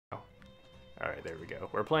Alright, there we go.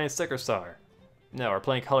 We're playing Sticker Star. No, we're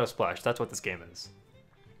playing Color Splash. That's what this game is.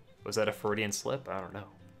 Was that a Freudian slip? I don't know.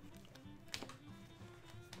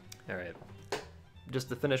 Alright. Just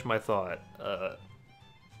to finish my thought,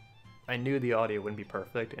 I knew the audio wouldn't be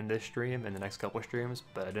perfect in this stream and the next couple streams,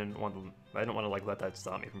 but I didn't want to like let that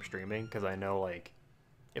stop me from streaming, because I know like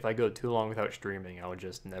if I go too long without streaming, I would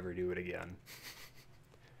just never do it again.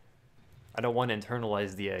 I don't want to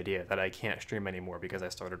internalize the idea that I can't stream anymore because I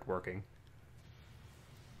started working.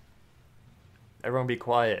 Everyone be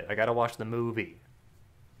quiet. I gotta watch the movie.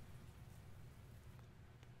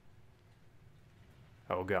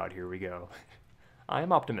 Oh god, here we go. I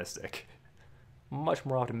am optimistic. Much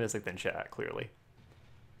more optimistic than chat, clearly.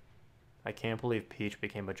 I can't believe Peach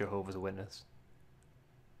became a Jehovah's Witness.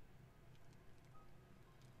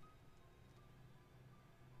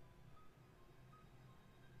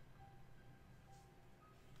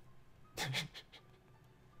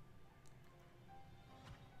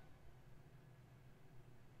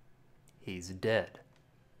 He's dead.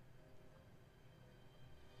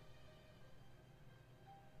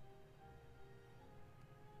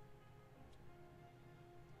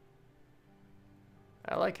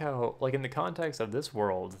 I like how, like in the context of this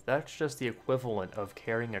world, that's just the equivalent of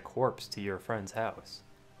carrying a corpse to your friend's house.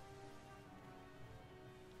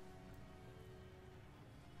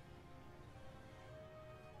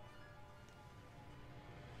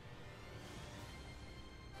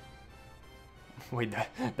 Wait,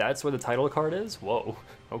 that's where the title card is? Whoa.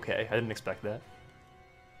 Okay, I didn't expect that.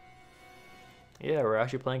 Yeah, we're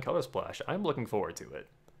actually playing Color Splash. I'm looking forward to it.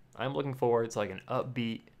 I'm looking forward to like an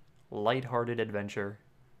upbeat, lighthearted adventure.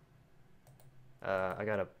 I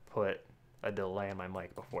gotta put a delay on my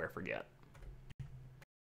mic before I forget.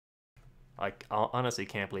 I honestly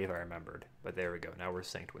can't believe I remembered, but there we go. Now we're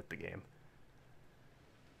synced with the game.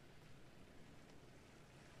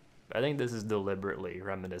 I think this is deliberately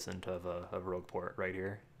reminiscent of Rogueport right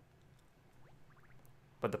here.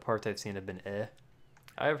 But the parts I've seen have been eh.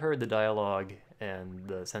 I've heard the dialogue and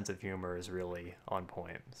the sense of humor is really on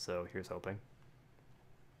point, so here's hoping.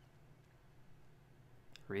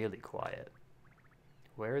 Really quiet.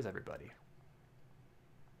 Where is everybody?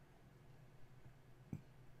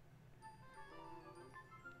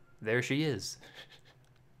 There she is.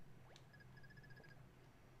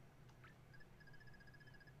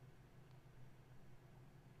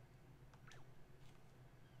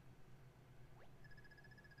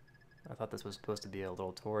 I thought this was supposed to be a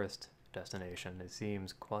little tourist destination. It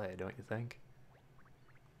seems quiet, don't you think?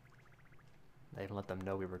 I even let them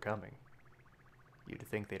know we were coming. You'd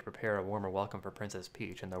think they'd prepare a warmer welcome for Princess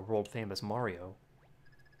Peach and the world-famous Mario.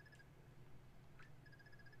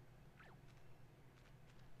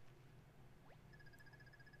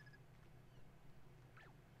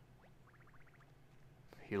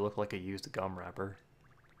 You look like a used gum wrapper.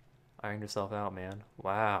 Iron yourself out, man.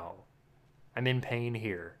 Wow. I'm in pain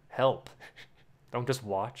here. Help. Don't just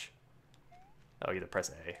watch. Oh, you have to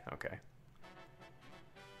press A. Okay.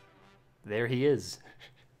 There he is.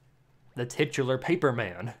 The titular paper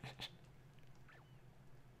man.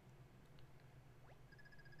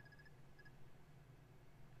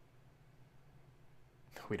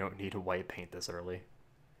 We don't need to white paint this early.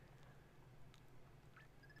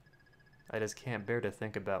 I just can't bear to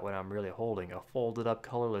think about what I'm really holding. A folded up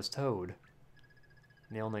colorless toad.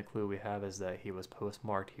 And the only clue we have is that he was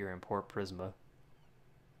postmarked here in Port Prisma.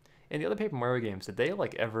 In the other Paper Mario games, did they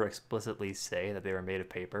like ever explicitly say that they were made of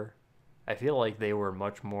paper? I feel like they were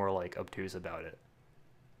much more like obtuse about it.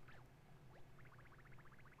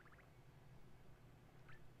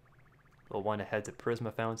 We'll want to head to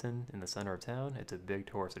Prisma Fountain in the center of town. It's a big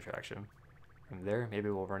tourist attraction. From there, maybe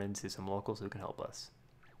we'll run into some locals who can help us.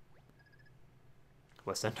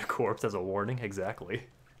 Was sent a corpse as a warning? Exactly.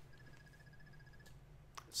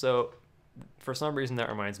 So, for some reason that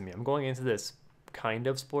reminds me, I'm going into this kind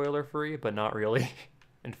of spoiler-free, but not really.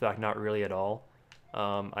 In fact, not really at all.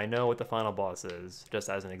 I know what the final boss is, just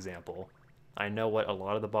as an example. I know what a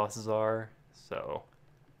lot of the bosses are, so...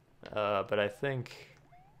 but I think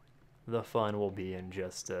the fun will be in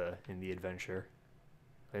just, in the adventure.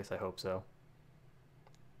 At least I hope so.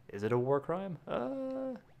 Is it a war crime?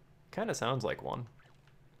 Kinda sounds like one.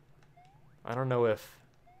 I don't know if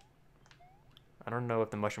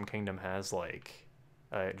the Mushroom Kingdom has, like,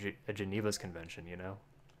 a Geneva's Convention, you know?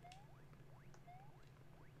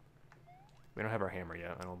 We don't have our hammer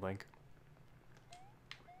yet, I don't think.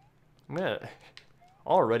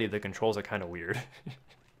 Already the controls are kind of weird.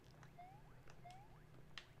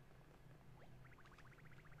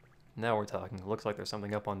 Now we're talking. Looks like there's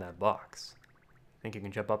something up on that box. Think you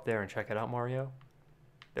can jump up there and check it out, Mario?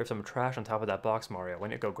 There's some trash on top of that box, Mario. Why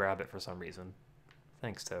didn't you go grab it for some reason?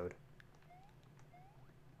 Thanks, Toad.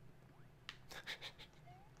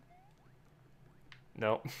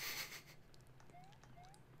 Nope.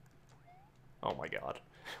 Oh my god.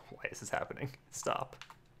 Why is this happening? Stop.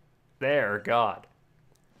 There, God.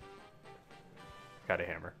 Got a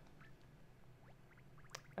hammer.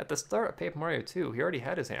 At the start of Paper Mario 2, he already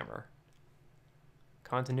had his hammer.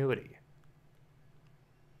 Continuity.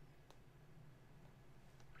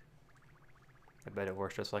 I bet it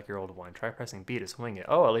works just like your old one. Try pressing B to swing it.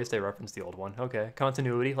 Oh, at least they referenced the old one. Okay,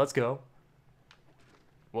 continuity. Let's go.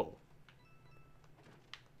 Whoa.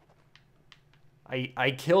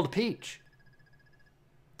 I killed Peach.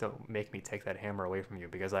 Don't make me take that hammer away from you,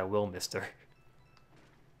 because I will, mister.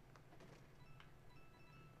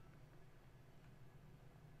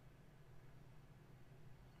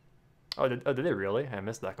 Oh, did they really? I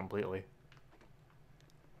missed that completely.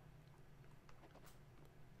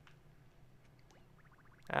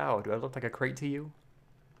 Ow, do I look like a crate to you?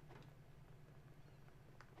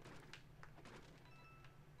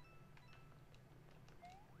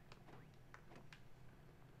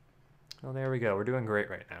 Oh, there we go. We're doing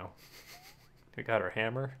great right now. We got our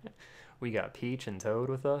hammer. We got Peach and Toad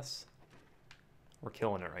with us. We're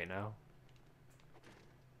killing it right now.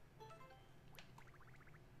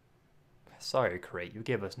 Sorry, crate. You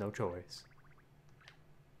gave us no choice.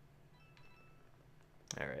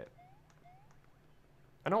 Alright.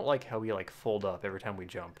 I don't like how we, like, fold up every time we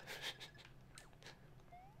jump.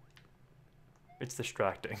 It's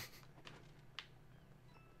distracting.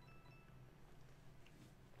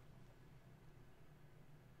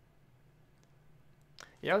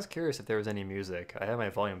 Yeah, I was curious if there was any music. I have my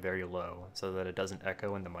volume very low so that it doesn't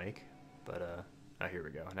echo in the mic. But, oh, here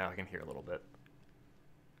we go. Now I can hear a little bit.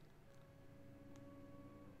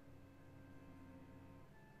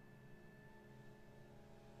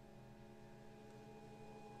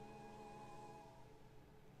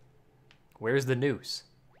 Where's the noose?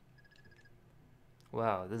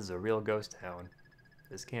 Wow, this is a real ghost town.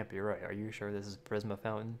 This can't be right. Are you sure this is Prisma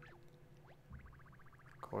Fountain?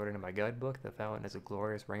 According to my guidebook, the fountain is a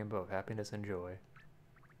glorious rainbow of happiness and joy.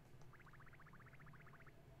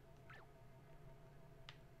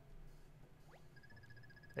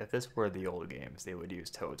 If this were the old games, they would use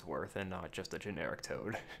Toad's Worth and not just a generic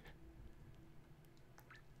Toad.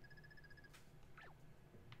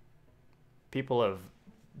 People have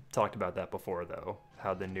talked about that before, though.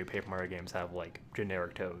 How the new Paper Mario games have, like,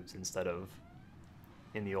 generic Toads instead of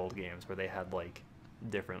in the old games where they had, like,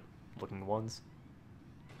 different looking ones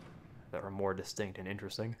that were more distinct and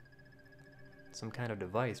interesting. Some kind of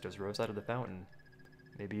device just rose out of the fountain.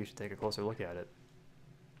 Maybe you should take a closer look at it.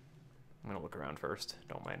 I'm gonna look around first,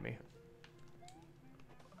 don't mind me.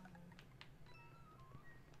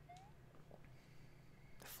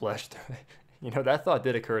 Flesh. You know, that thought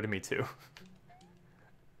did occur to me too.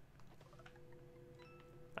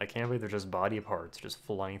 I can't believe they're just body parts just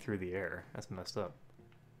flying through the air. That's messed up.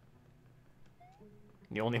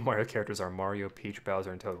 The only Mario characters are Mario, Peach,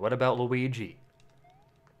 Bowser, and Toad. What about Luigi?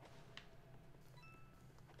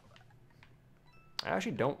 I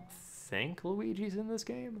actually don't think Luigi's in this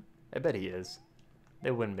game. I bet he is.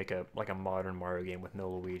 They wouldn't make a modern Mario game with no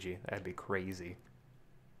Luigi. That'd be crazy.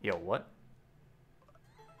 Yo, what?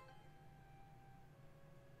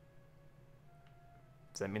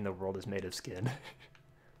 Does that mean the world is made of skin?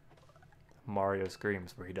 Mario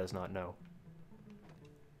screams where he does not know.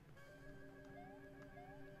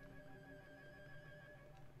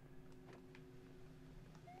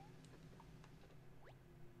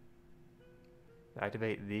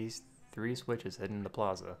 Activate these 3 switches hidden in the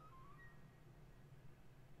plaza.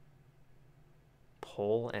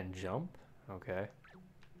 Pull and jump? Okay.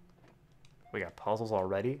 We got puzzles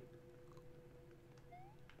already?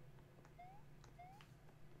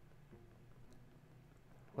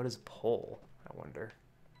 What is pull, I wonder?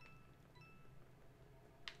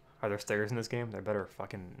 Are there stickers in this game? There better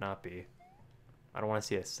fucking not be. I don't want to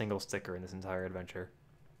see a single sticker in this entire adventure.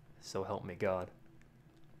 So help me God.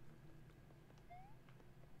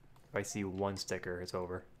 If I see one sticker, it's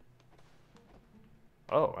over.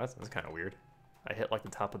 Oh, that's kind of weird. I hit like the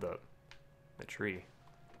top of the tree.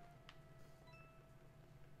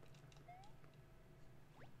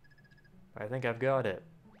 I think I've got it.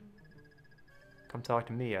 Come talk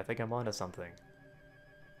to me. I think I'm onto something.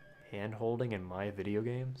 Hand holding in my video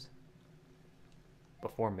games?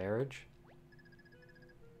 Before marriage?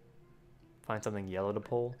 Find something yellow to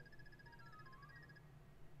pull?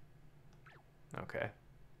 Okay.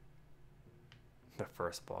 The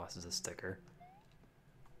first boss is a sticker.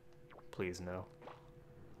 Please no.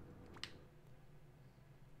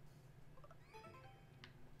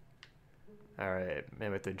 Alright, maybe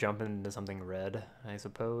I have to jump into something red, I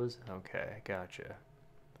suppose. Okay, gotcha.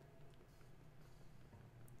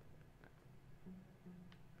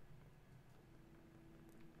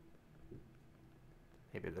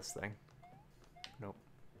 Maybe this thing. Nope.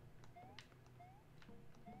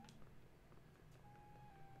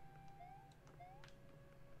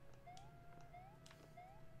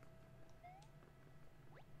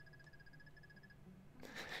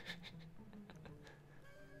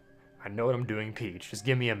 I know what I'm doing, Peach. Just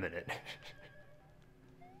give me a minute.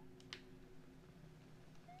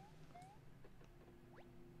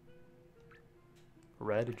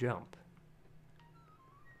 Red jump.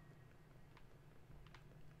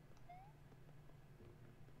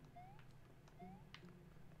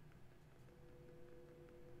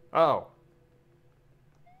 Oh!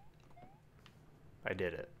 I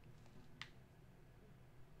did it.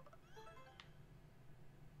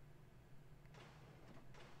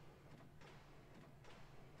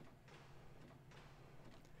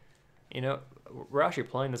 You know, we're actually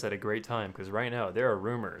playing this at a great time because right now there are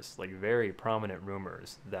rumors, like very prominent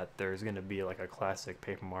rumors, that there's going to be like a classic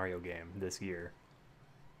Paper Mario game this year,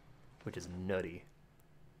 which is nutty.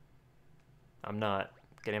 I'm not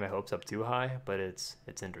getting my hopes up too high, but it's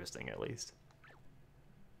interesting at least.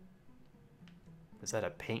 Is that a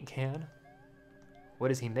paint can?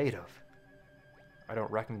 What is he made of? I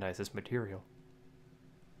don't recognize this material.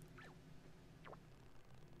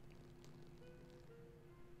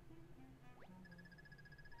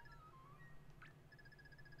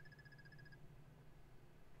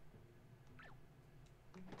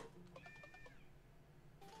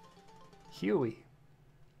 Huey.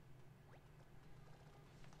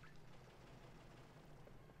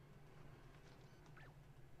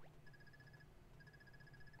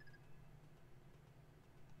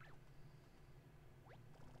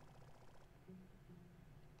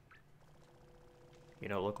 You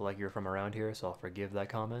don't look like you're from around here, so I'll forgive that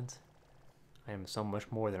comment. I am so much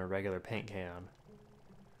more than a regular paint can.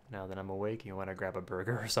 Now that I'm awake, you want to grab a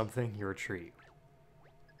burger or something? You're a treat.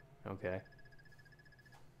 Okay.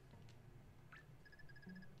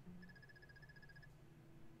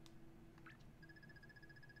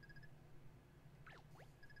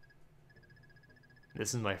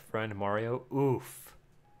 This is my friend Mario. Oof.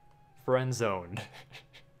 Friend zoned.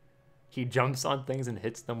 He jumps on things and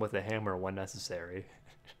hits them with a hammer when necessary.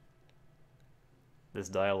 This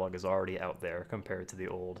dialogue is already out there compared to the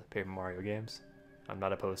old Paper Mario games. I'm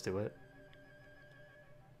not opposed to it.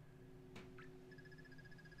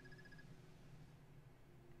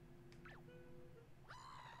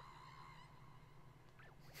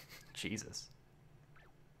 Jesus.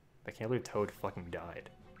 I can't believe Toad fucking died.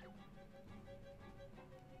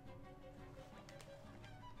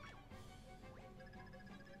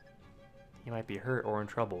 He might be hurt or in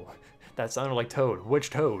trouble. That sounded like Toad. Which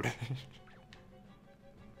Toad?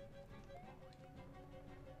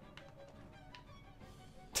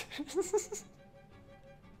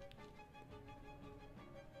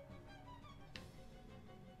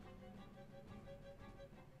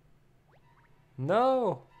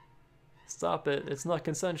 No! Stop it. It's not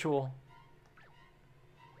consensual.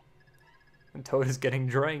 And Toad is getting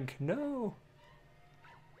drank. No!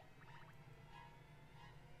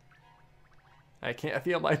 I can't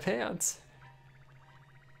feel my pants.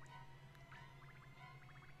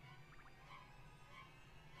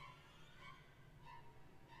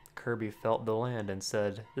 Kirby felt the land and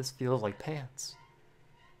said, "This feels like pants."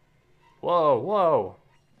 Whoa, whoa!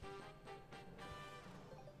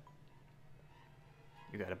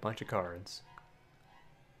 You got a bunch of cards.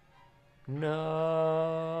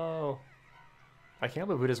 No! I can't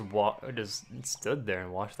believe we just stood there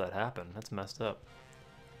and watched that happen. That's messed up.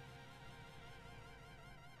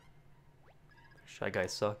 Shy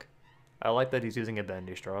Guys suck. I like that he's using a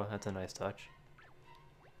bendy straw. That's a nice touch.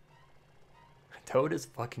 Toad is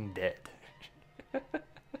fucking dead.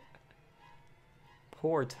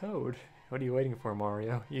 Poor Toad. What are you waiting for,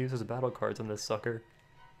 Mario? He uses battle cards on this sucker.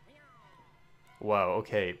 Wow,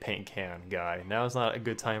 okay, paint can guy. Now is not a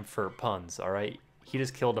good time for puns, alright? He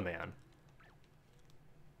just killed a man.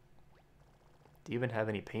 Do you even have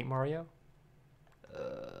any paint, Mario?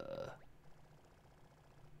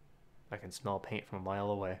 I can smell paint from a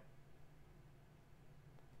mile away.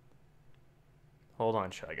 Hold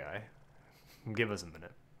on, Shy Guy. Give us a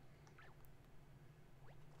minute.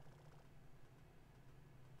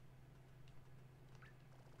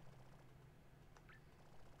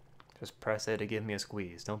 Just press A to give me a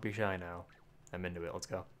squeeze. Don't be shy now. I'm into it. Let's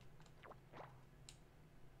go.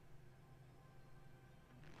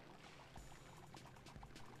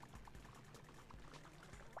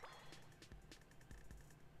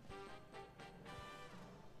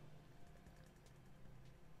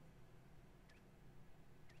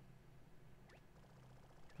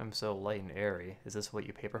 I'm so light and airy. Is this what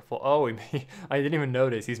you paper fold? Oh, I didn't even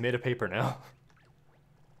notice. He's made of paper now.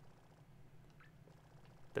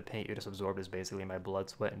 The paint you just absorbed is basically my blood,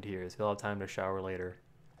 sweat, and tears. You'll have time to shower later.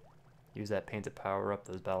 Use that paint to power up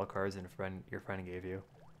those battle cards your friend gave you.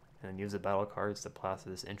 And then use the battle cards to plaster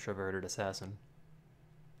this introverted assassin.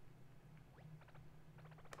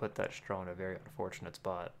 Put that straw in a very unfortunate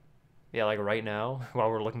spot. Yeah, like right now, while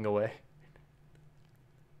we're looking away.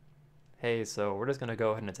 Hey, so we're just gonna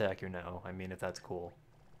go ahead and attack you now. I mean, if that's cool.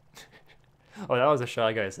 Oh, that was a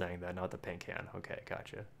Shy Guy saying that, not the paint can. Okay,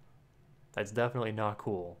 gotcha. That's definitely not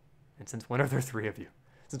cool. And since when are there 3 of you?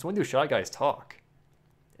 Since when do Shy Guys talk?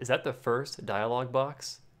 Is that the first dialogue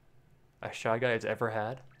box a Shy Guy has ever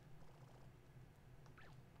had?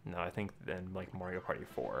 No, I think then like Mario Party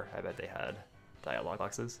 4, I bet they had dialogue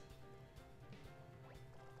boxes.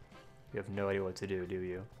 You have no idea what to do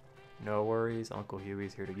you? No worries, Uncle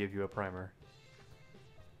Huey's here to give you a primer.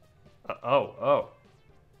 Oh.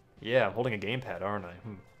 Yeah, I'm holding a gamepad, aren't I?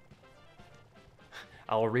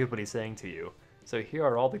 I'll read what he's saying to you. So here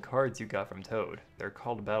are all the cards you got from Toad. They're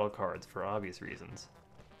called battle cards for obvious reasons.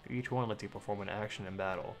 Each one lets you perform an action in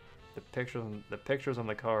battle. The pictures on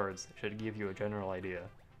the cards should give you a general idea.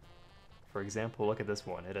 For example, look at this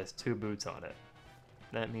one. It has 2 boots on it.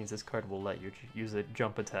 That means this card will let you use a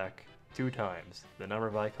jump attack 2 times. The number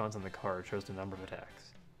of icons on the card shows the number of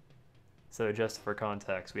attacks. So just for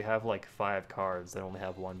context, we have like 5 cards that only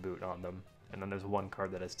have 1 boot on them, and then there's 1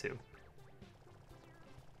 card that has 2.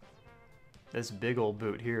 This big old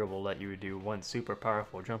boot here will let you do 1 super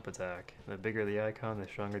powerful jump attack. The bigger the icon, the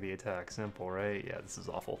stronger the attack. Simple, right? Yeah, this is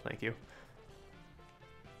awful, thank you.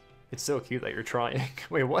 It's so cute that you're trying.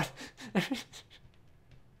 Wait, what?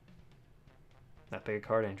 That big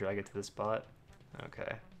card and drag it to the spot?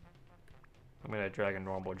 Okay. I'm gonna drag a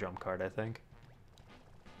normal jump card, I think.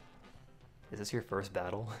 Is this your first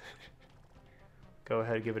battle? Go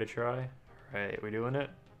ahead, give it a try. Alright, we doing it?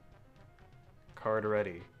 Card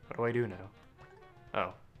ready. What do I do now?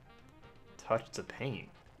 Oh. Touch the paint.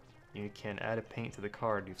 You can add a paint to the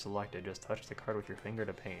card you've selected. Just touch the card with your finger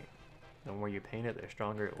to paint. The more you paint it, the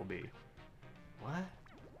stronger it will be. What?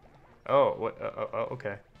 Oh, what?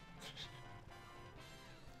 Okay.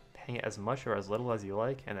 Paint as much or as little as you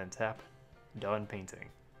like, and then tap done painting.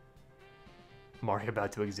 Mario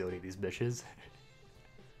about to exiliate these bitches.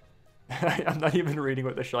 I'm not even reading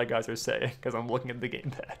what the Shy Guys are saying, because I'm looking at the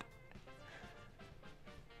gamepad.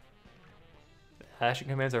 Action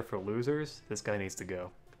commands are for losers. This guy needs to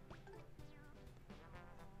go.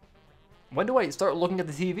 When do I start looking at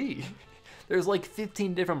the TV? There's like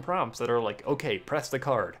 15 different prompts that are like, okay, press the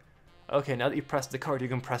card. Okay, now that you press the card, you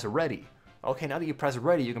can press ready. Okay, now that you press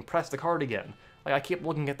ready, you can press the card again. Like, I keep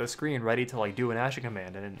looking at the screen ready to like do an action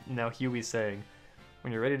command, and now Huey's saying,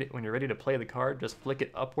 when you're ready to play the card, just flick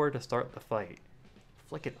it upward to start the fight.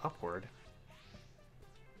 Flick it upward?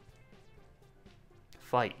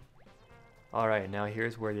 Fight. Alright, now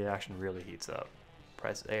here's where the action really heats up.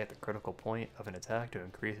 Press A at the critical point of an attack to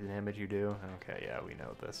increase the damage you do. Okay, yeah, we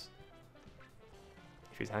know this.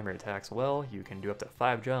 If you time your attacks well, you can do up to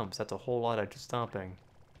 5 jumps. That's a whole lot of just stomping.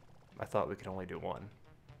 I thought we could only do 1.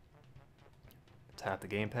 Tap the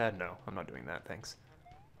gamepad? No, I'm not doing that, thanks.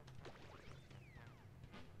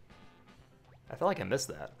 I feel like I missed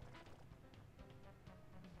that.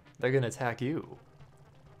 They're gonna attack you.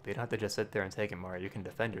 But you don't have to just sit there and take it, Mario. You can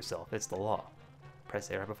defend yourself. It's the law. Press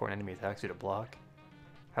A right before an enemy attacks you to block.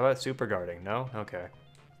 How about super guarding? No? Okay.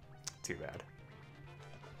 Too bad.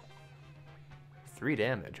 3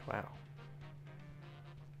 damage. Wow.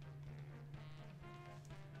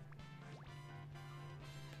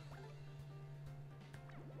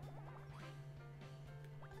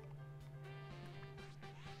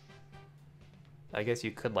 I guess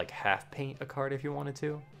you could like half paint a card if you wanted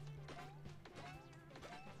to.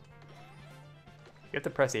 You have to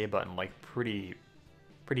press A button like pretty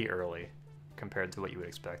early compared to what you would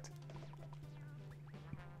expect.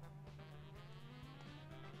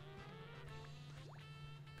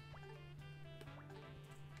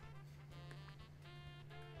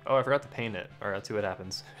 Oh, I forgot to paint it. Alright, let's see what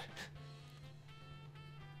happens.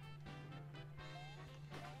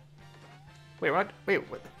 Wait, what? Wait,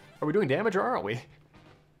 what? Are we doing damage or aren't we?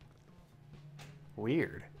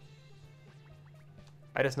 Weird.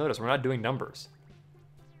 I just noticed we're not doing numbers.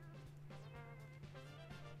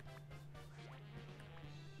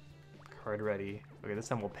 Card ready. Okay, this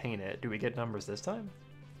time we'll paint it. Do we get numbers this time?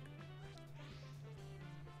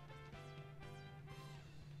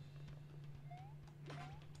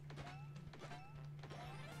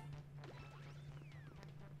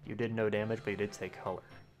 You did no damage, but you did take color.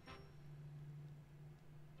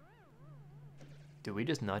 Do we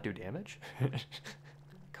just not do damage?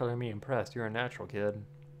 Color me impressed. You're a natural, kid.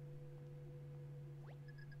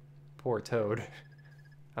 Poor Toad.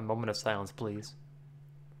 A moment of silence, please.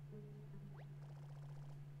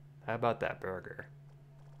 How about that burger?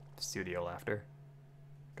 Studio laughter.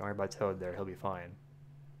 Don't worry about Toad there, he'll be fine.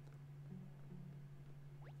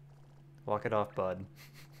 Walk it off, bud.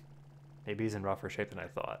 Maybe he's in rougher shape than I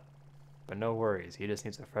thought. But no worries, he just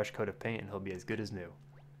needs a fresh coat of paint and he'll be as good as new.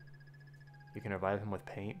 You can revive him with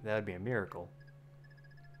paint? That would be a miracle.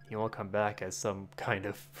 He won't come back as some kind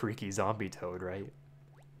of freaky zombie Toad, right?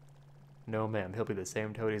 No, ma'am, he'll be the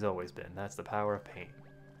same Toad he's always been. That's the power of paint.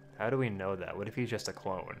 How do we know that? What if he's just a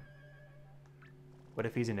clone? What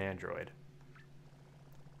if he's an android?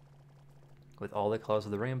 With all the colors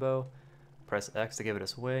of the rainbow, press X to give it a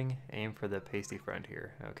swing, aim for the pasty friend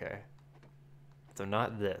here. Okay. So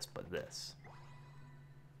not this, but this.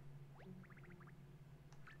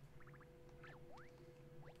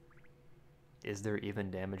 Is there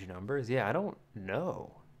even damage numbers? Yeah, I don't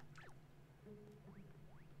know.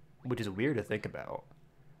 Which is weird to think about.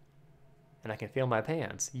 And I can feel my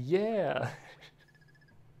pants. Yeah!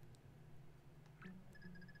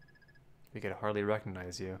 We could hardly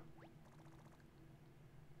recognize you.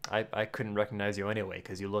 I couldn't recognize you anyway,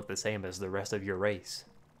 because you look the same as the rest of your race.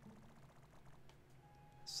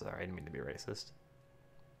 Sorry, I didn't mean to be racist.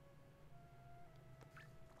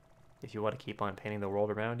 If you want to keep on painting the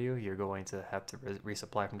world around you, you're going to have to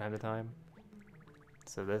resupply from time to time.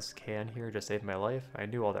 So this can here just saved my life. I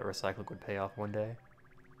knew all that recycling would pay off one day.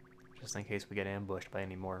 Just in case we get ambushed by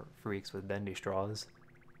any more freaks with bendy straws.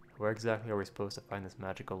 Where exactly are we supposed to find this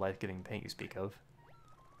magical life-giving paint you speak of?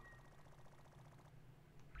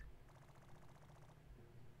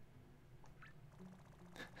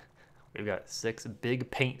 We've got 6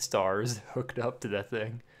 big paint stars hooked up to that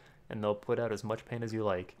thing, and they'll put out as much paint as you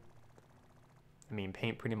like. I mean,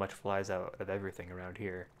 paint pretty much flies out of everything around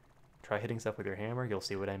here. Try hitting stuff with your hammer, you'll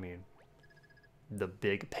see what I mean. The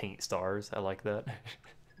big paint stars, I like that.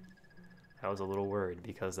 I was a little worried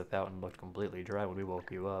because the fountain looked completely dry when we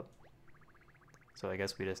woke you up. So I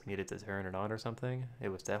guess we just needed to turn it on or something? It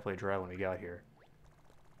was definitely dry when we got here.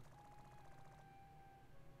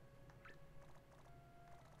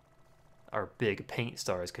 Our big paint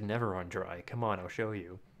stars could never run dry. Come on, I'll show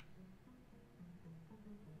you.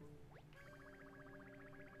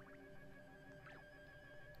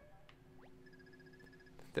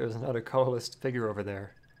 There's another colorless figure over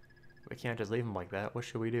there. We can't just leave him like that. What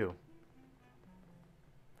should we do?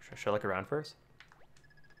 Should I look around first?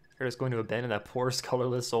 You're just going to abandon that poor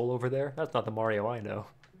colorless soul over there? That's not the Mario I know.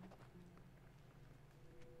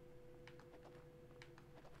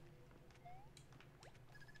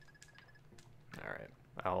 Alright,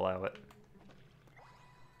 I'll allow it.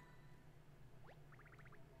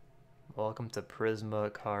 Welcome to Prisma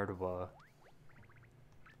Cardwa.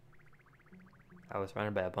 I was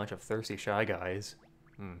surrounded by a bunch of thirsty shy guys.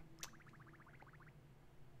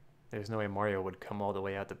 There's no way Mario would come all the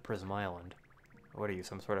way out to Prism Island. What are you,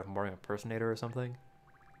 some sort of Mario impersonator or something?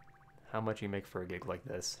 How much you make for a gig like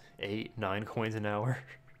this? 8, 9 coins an hour?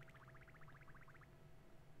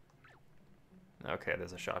 Okay,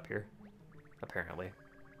 there's a shop here. Apparently.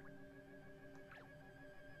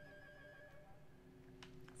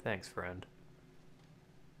 Thanks, friend.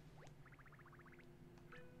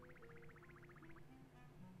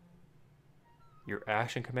 Your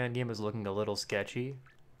action command game is looking a little sketchy.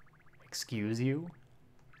 Excuse you?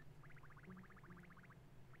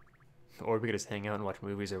 Or we could just hang out and watch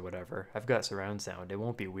movies or whatever. I've got surround sound. It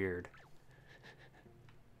won't be weird.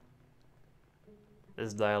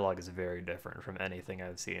 This dialogue is very different from anything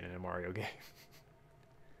I've seen in a Mario game.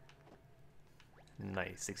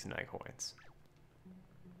 Nice, 69 coins.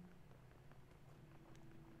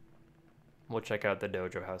 We'll check out the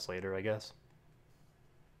dojo house later, I guess.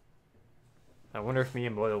 I wonder if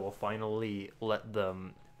Miyamoto will finally let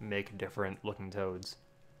them make different looking Toads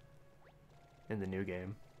in the new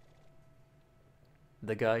game.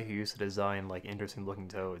 The guy who used to design like interesting looking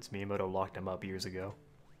Toads, Miyamoto locked him up years ago.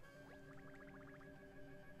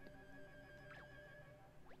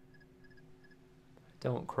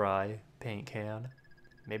 Don't cry, paint can.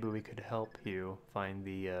 Maybe we could help you find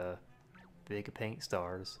the big paint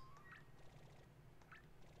stars.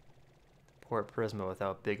 Port Prisma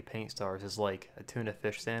without big paint stars is like a tuna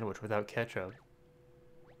fish sandwich without ketchup.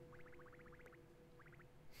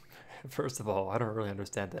 First of all, I don't really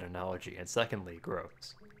understand that analogy, and secondly,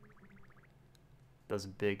 gross. Those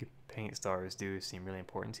big paint stars do seem really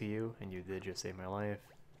important to you, and you did just save my life.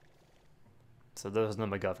 So those are the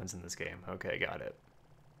MacGuffins in this game. Okay, got it.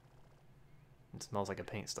 It smells like a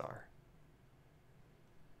paint star.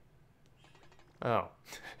 Oh.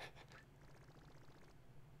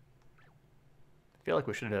 I feel like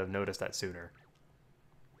we should have noticed that sooner.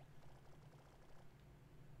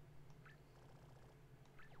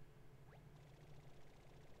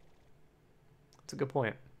 That's a good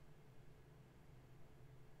point.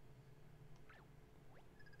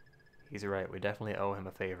 He's right, we definitely owe him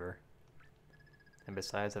a favor. And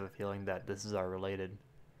besides, I have a feeling that this is related.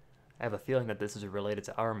 I have a feeling that this is related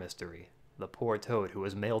to our mystery. The poor toad who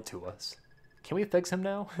was mailed to us. Can we fix him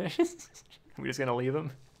now? Are we just gonna leave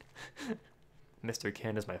him? Mr.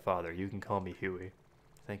 Ken is my father. You can call me Huey.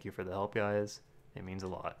 Thank you for the help, guys. It means a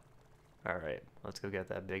lot. Alright, let's go get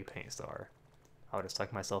that big paint star. I'll just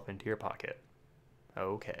tuck myself into your pocket.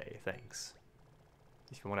 Okay, thanks.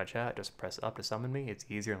 If you want to chat, just press up to summon me. It's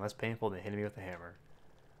easier and less painful than hitting me with a hammer.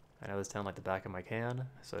 I know this sounds like the back of my can,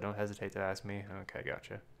 so don't hesitate to ask me. Okay,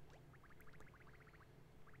 gotcha.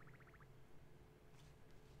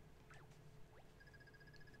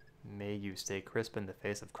 May you stay crisp in the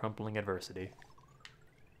face of crumpling adversity.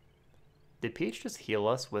 Did Peach just heal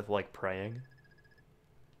us with, like, praying?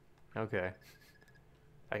 Okay.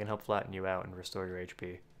 I can help flatten you out and restore your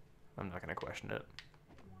HP. I'm not gonna question it.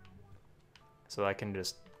 So I can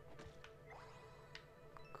just...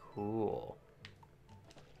 Cool.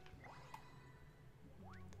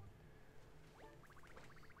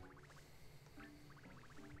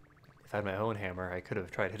 If I had my own hammer, I could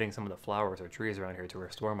have tried hitting some of the flowers or trees around here to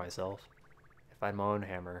restore myself. If I had my own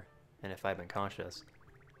hammer, and if I'd been conscious.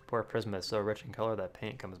 Poor Prisma is so rich in color that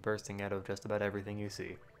paint comes bursting out of just about everything you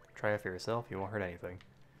see. Try it for yourself, you won't hurt anything.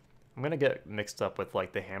 I'm gonna get mixed up with,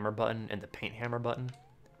 like, the hammer button and the paint hammer button.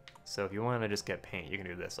 So if you want to just get paint, you can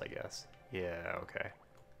do this, I guess. Yeah, okay.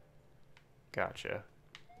 Gotcha.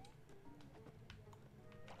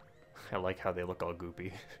 I like how they look all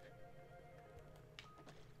goopy.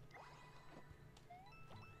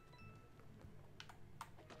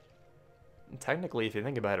 Technically, if you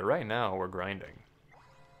think about it, right now we're grinding.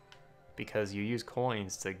 Because you use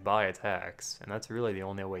coins to buy attacks, and that's really the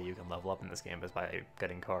only way you can level up in this game is by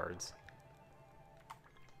getting cards.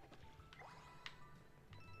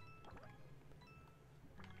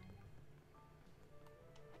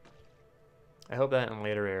 I hope that in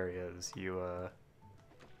later areas you,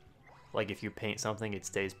 like if you paint something, it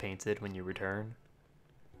stays painted when you return.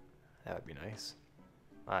 That would be nice.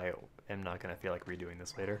 I am not gonna feel like redoing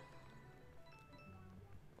this later.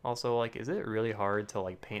 Also, like, is it really hard to,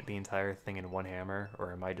 like, paint the entire thing in one hammer,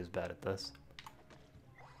 or am I just bad at this?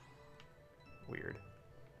 Weird.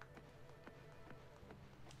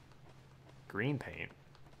 Green paint?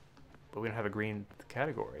 But we don't have a green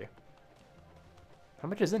category. How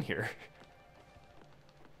much is in here?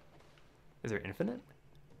 Is there infinite?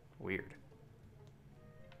 Weird.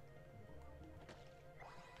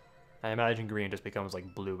 I imagine green just becomes,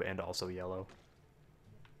 like, blue and also yellow.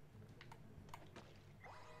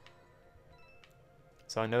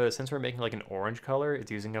 So I noticed since we're making like an orange color,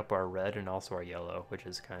 it's using up our red and also our yellow, which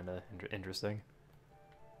is kind of interesting.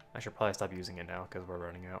 I should probably stop using it now because we're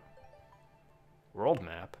running out. World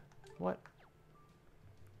map? What?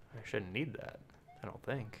 I shouldn't need that, I don't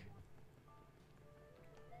think.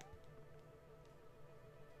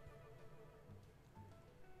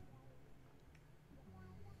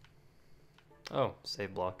 Oh,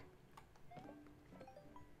 save block.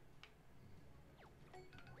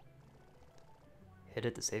 Hit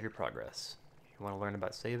it to save your progress. You want to learn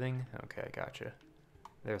about saving? Okay, gotcha.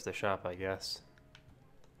 There's the shop, I guess.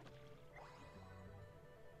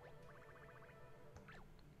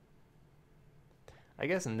 I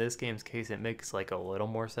guess in this game's case it makes like a little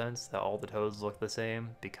more sense that all the toads look the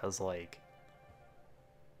same because like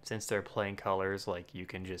since they're plain colors, like you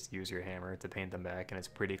can just use your hammer to paint them back and it's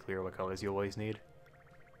pretty clear what colors you always need.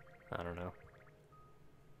 I don't know.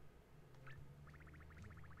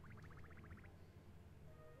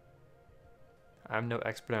 I'm no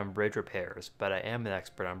expert on bridge repairs, but I am an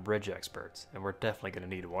expert on bridge experts, and we're definitely going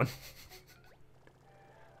to need one.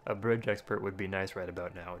 A bridge expert would be nice right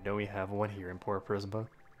about now. Don't we have one here in Port Prisma?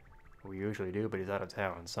 We usually do, but he's out of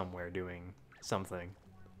town somewhere doing something.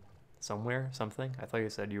 Somewhere? Something? I thought you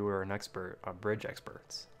said you were an expert on bridge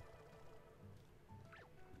experts.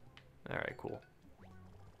 Alright, cool.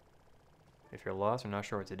 If you're lost or not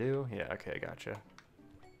sure what to do, yeah, okay, gotcha.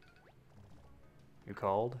 You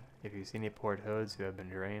called? If you see any poor toads who have been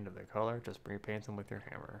drained of their color, just repaint them with your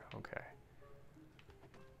hammer. Okay.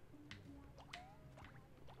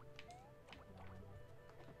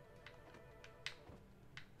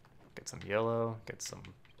 Get some yellow, get some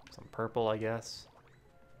purple, I guess.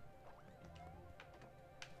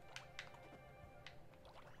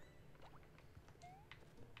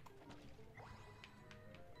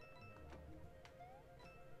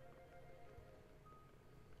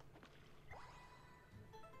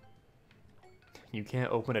 You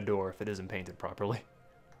can't open a door if it isn't painted properly.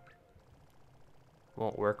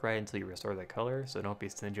 Won't work right until you restore the color, so don't be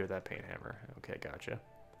stingy with that paint hammer. Okay, gotcha.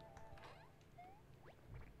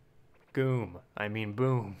 Goom. I mean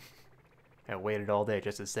boom. I waited all day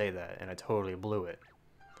just to say that, and I totally blew it.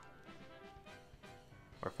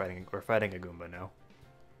 We're fighting a Goomba now.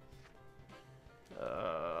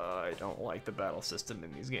 I don't like the battle system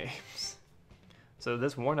in these games. So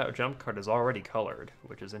this worn out jump card is already colored,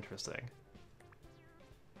 which is interesting.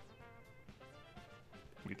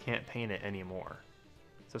 You can't paint it anymore.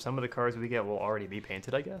 So some of the cards we get will already be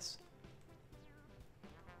painted, I guess?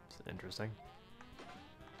 It's interesting.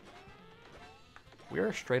 We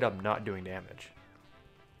are straight up not doing damage.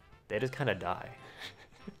 They just kind of die.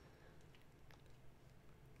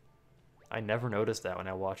 I never noticed that when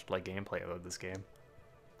I watched like gameplay of this game.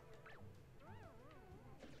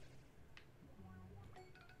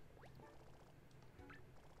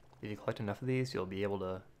 If you collect enough of these, you'll be able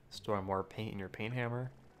to store more paint in your paint hammer.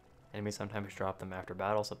 Enemies sometimes drop them after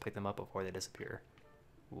battle, so pick them up before they disappear.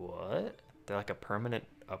 What? They're like a permanent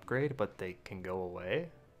upgrade, but they can go away?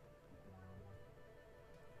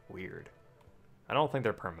 Weird. I don't think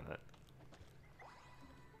they're permanent.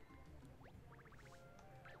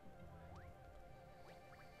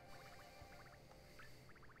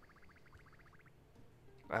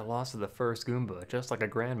 I lost to the first Goomba, just like a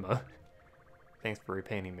grandma. Thanks for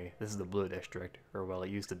repainting me. This is the Blue District, or well, it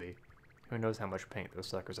used to be. Who knows how much paint those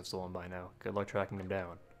suckers have stolen by now. Good luck tracking them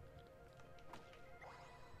down.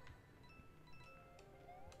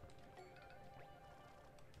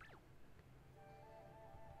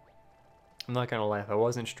 I'm not gonna lie, if I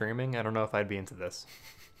wasn't streaming, I don't know if I'd be into this.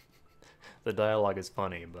 The dialogue is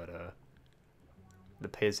funny, but the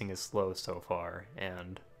pacing is slow so far,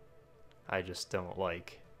 and I just don't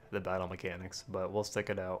like the battle mechanics, but we'll stick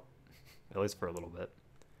it out, at least for a little bit.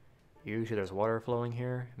 Usually there's water flowing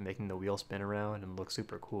here, making the wheel spin around and look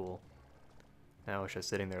super cool. Now it's just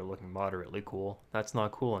sitting there looking moderately cool. That's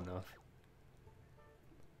not cool enough.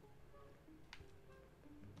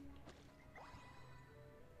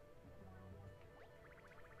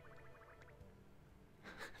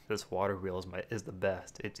 This water wheel is the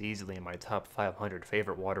best. It's easily in my top 500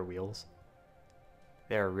 favorite water wheels.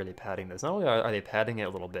 They are really padding this. Not only are they padding it a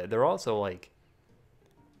little bit, they're also like,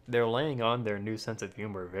 they're laying on their new sense of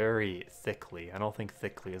humor very thickly. I don't think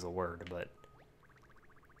thickly is a word, but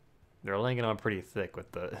they're laying it on pretty thick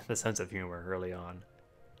with the sense of humor early on.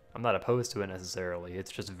 I'm not opposed to it necessarily,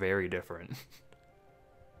 it's just very different.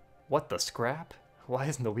 What the scrap? Why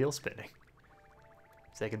isn't the wheel spinning?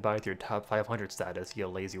 Say goodbye to your top 500 status, you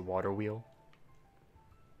lazy water wheel.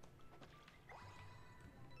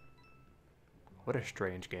 What a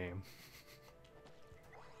strange game.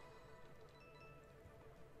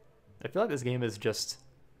 I feel like this game is just...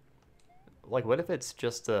 like, what if it's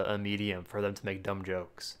just a medium for them to make dumb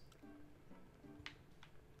jokes?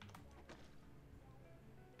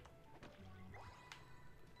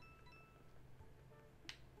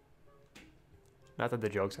 Not that the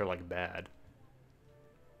jokes are, like, bad.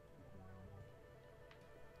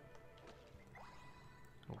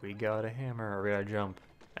 We got a hammer, or we gotta jump.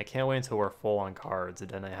 I can't wait until we're full on cards, and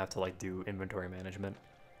then I have to, like, do inventory management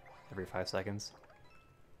every 5 seconds.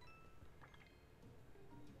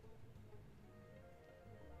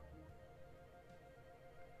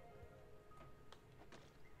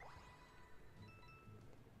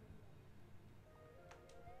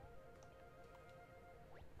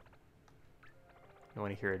 You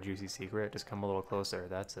want to hear a juicy secret? Just come a little closer,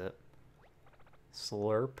 that's it.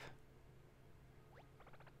 Slurp.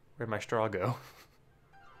 Where'd my straw go?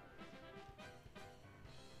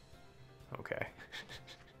 Okay.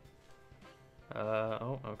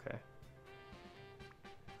 Oh, okay.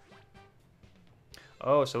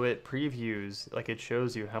 Oh, so it previews, like it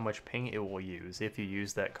shows you how much paint it will use if you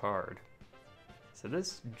use that card. So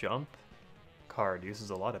this jump card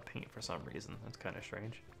uses a lot of paint for some reason. That's kind of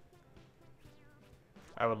strange.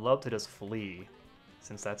 I would love to just flee,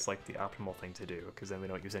 since that's like the optimal thing to do, because then we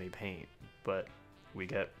don't use any paint, but we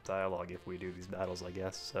get dialogue if we do these battles, I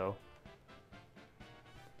guess, so...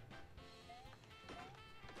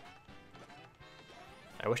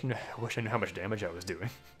 I wish I knew how much damage I was doing.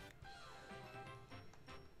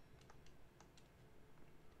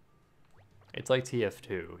 It's like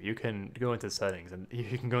TF2. You can go into settings, and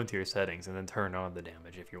you can go into your settings and then turn on the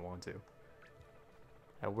damage if you want to.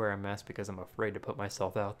 I wear a mask because I'm afraid to put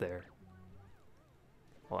myself out there.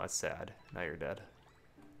 Well, that's sad. Now you're dead.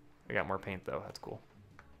 I got more paint though, that's cool.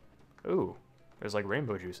 Ooh, there's like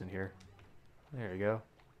rainbow juice in here. There you go.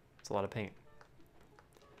 It's a lot of paint.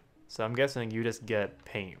 So I'm guessing you just get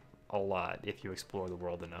paint a lot if you explore the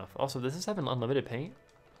world enough. Also, does this have an unlimited paint?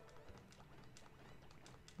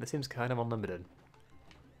 This seems kind of unlimited.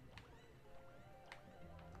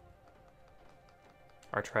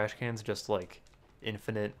 Are trash cans just like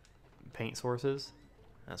infinite paint sources?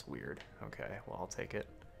 That's weird. Okay, well, I'll take it.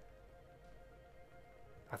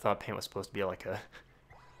 I thought paint was supposed to be like a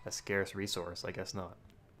scarce resource. I guess not.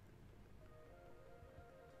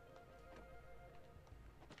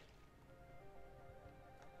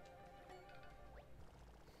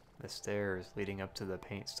 The stairs leading up to the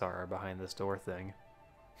paint star are behind this door thing.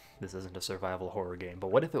 This isn't a survival horror game,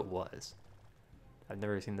 but what if it was? I've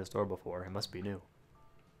never seen this door before. It must be new.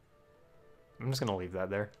 I'm just gonna leave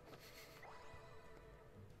that there.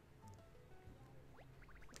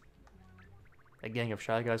 A gang of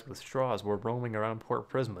shy guys with straws were roaming around Port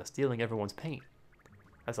Prisma, stealing everyone's paint.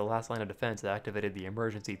 As the last line of defense, it activated the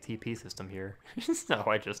emergency TP system here. No,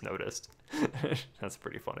 I just noticed. That's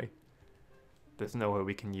pretty funny. There's no way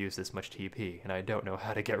we can use this much TP, and I don't know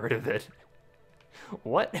how to get rid of it.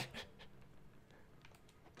 What?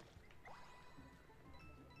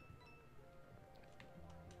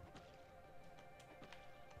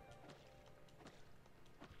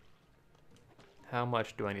 How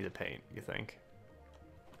much do I need to paint, you think?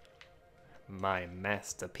 My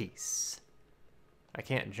masterpiece. I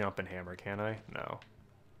can't jump and hammer, can I? No.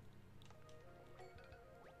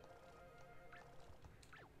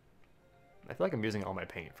 I feel like I'm using all my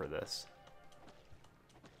paint for this.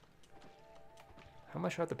 How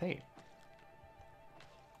much do I have to paint?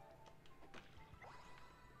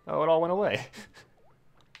 Oh, it all went away.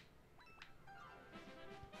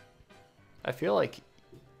 I feel like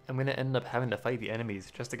I'm gonna end up having to fight the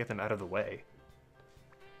enemies just to get them out of the way.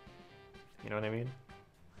 You know what I mean?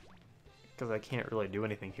 Because I can't really do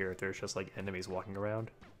anything here if there's just like enemies walking around.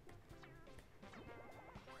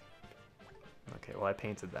 Okay, well I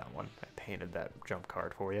painted that one. I painted that jump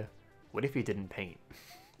card for you. What if you didn't paint?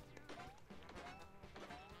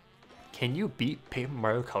 Can you beat Paper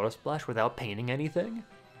Mario Color Splash without painting anything?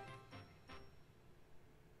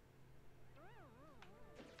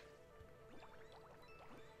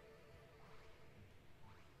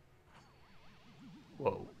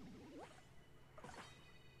 Whoa.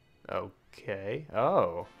 Okay.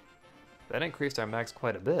 Oh. That increased our max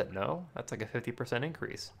quite a bit, no? That's like a 50%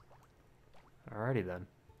 increase. Alrighty then.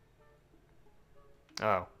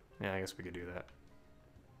 Oh. Yeah, I guess we could do that.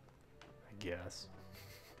 I guess.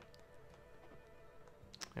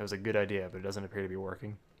 It was a good idea, but it doesn't appear to be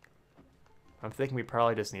working. I'm thinking we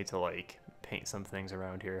probably just need to, like, paint some things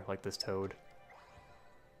around here, like this toad.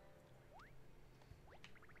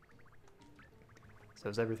 So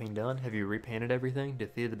is everything done? Have you repainted everything?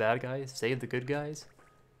 Defeated the bad guys? Saved the good guys?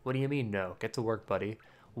 What do you mean, no? Get to work, buddy.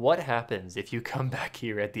 What happens if you come back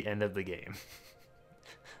here at the end of the game?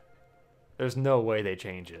 There's no way they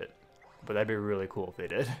change it. But that'd be really cool if they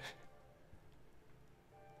did.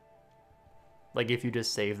 Like, if you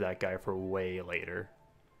just save that guy for way later.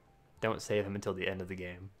 Don't save him until the end of the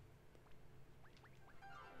game.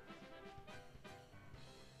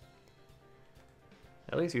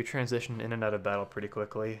 At least you transition in and out of battle pretty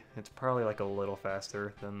quickly. It's probably like a little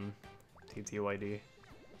faster than TTYD.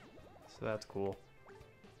 So that's cool.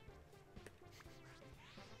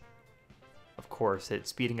 Of course, it's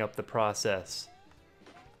speeding up the process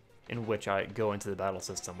in which I go into the battle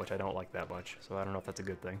system, which I don't like that much. So I don't know if that's a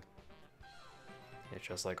good thing. It's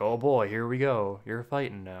just like, oh boy, here we go. You're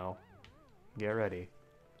fighting now. Get ready.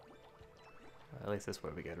 At least this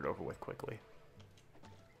way we get it over with quickly.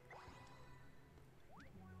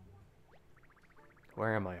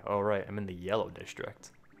 Where am I? Oh right, I'm in the yellow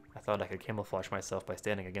district. I thought I could camouflage myself by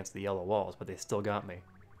standing against the yellow walls, but they still got me.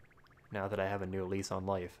 Now that I have a new lease on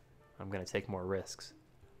life, I'm gonna take more risks.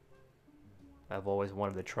 I've always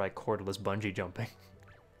wanted to try cordless bungee jumping.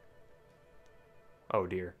 Oh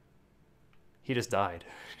dear. He just died.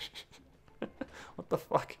 What the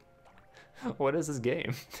fuck? What is this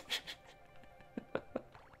game?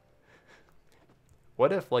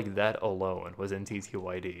 What if, like, that alone was in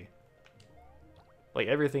TTYD? Like,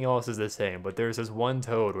 everything else is the same, but there's this one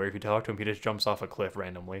toad where if you talk to him, he just jumps off a cliff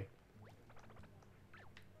randomly.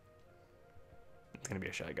 It's gonna be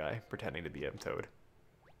a shy guy, pretending to be a toad.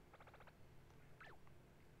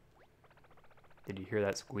 Did you hear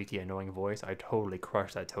that squeaky, annoying voice? I totally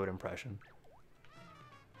crushed that toad impression.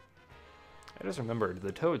 I just remembered,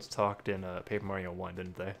 the toads talked in Paper Mario 1,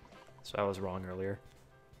 didn't they? So I was wrong earlier.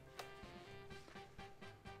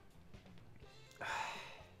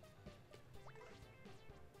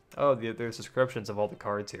 Oh, there's descriptions of all the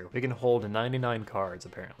cards here. We can hold 99 cards,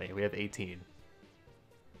 apparently. We have 18.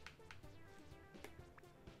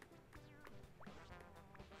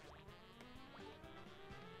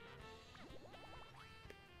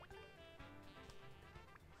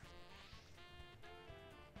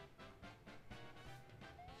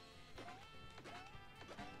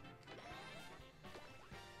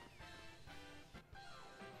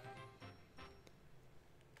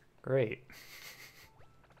 Great.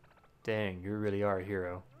 Dang, you really are a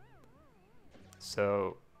hero.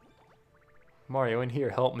 So, Mario, in here,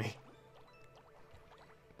 help me.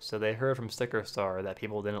 So they heard from Sticker Star that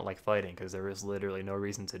people didn't like fighting because there was literally no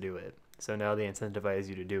reason to do it. So now they incentivize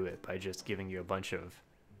you to do it by just giving you a bunch of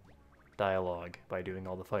dialogue by doing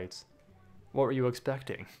all the fights. What were you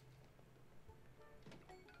expecting?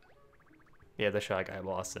 Yeah, the Shy Guy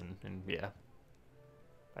boss and yeah.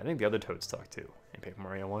 I think the other Toads talk too in Paper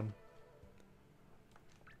Mario 1.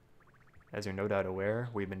 As you're no doubt aware,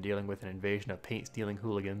 we've been dealing with an invasion of paint-stealing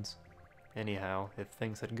hooligans. Anyhow, if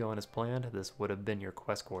things had gone as planned, this would have been your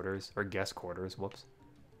quest quarters, or guest quarters, whoops.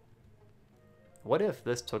 What if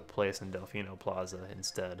this took place in Delfino Plaza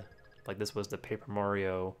instead? Like this was the Paper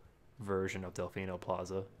Mario version of Delfino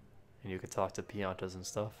Plaza, and you could talk to Piantas and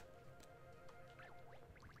stuff.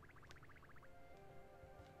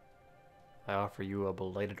 I offer you a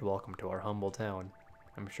belated welcome to our humble town.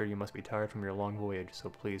 I'm sure you must be tired from your long voyage, so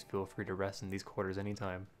please feel free to rest in these quarters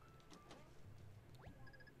anytime.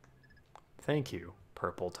 Thank you,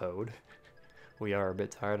 Purple Toad. We are a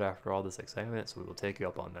bit tired after all this excitement, so we will take you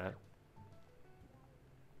up on that.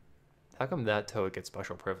 How come that Toad gets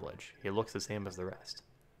special privilege? He looks the same as the rest.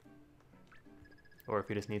 Or if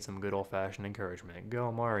you just need some good old-fashioned encouragement,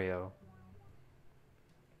 go Mario.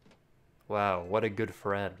 Wow, what a good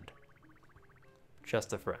friend.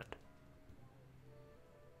 Just a friend.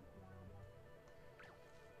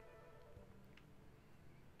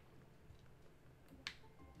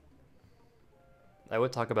 I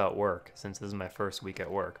would talk about work, since this is my first week at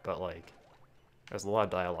work, but like, there's a lot of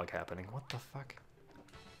dialogue happening. What the fuck?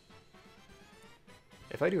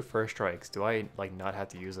 If I do first strikes, do I, like, not have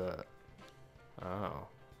to use a... Oh.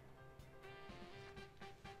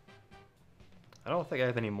 I don't think I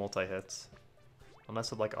have any multi-hits.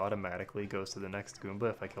 Unless it, like, automatically goes to the next Goomba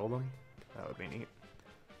if I kill them. That would be neat.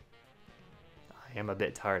 I am a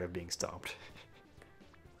bit tired of being stomped.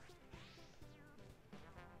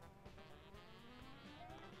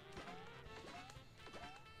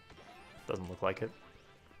 Doesn't look like it.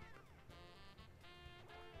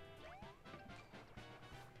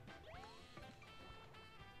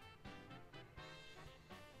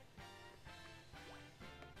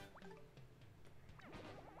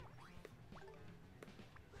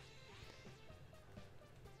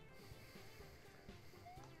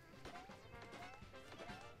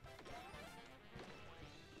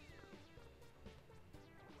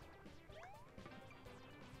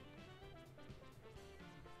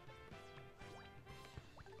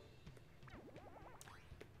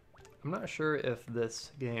 I'm not sure if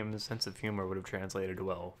this game's sense of humor would have translated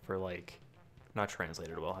well for, like, not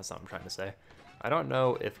translated well, that's not what I'm trying to say. I don't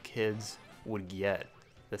know if kids would get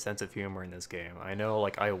the sense of humor in this game. I know,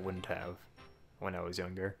 like, I wouldn't have when I was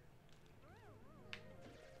younger.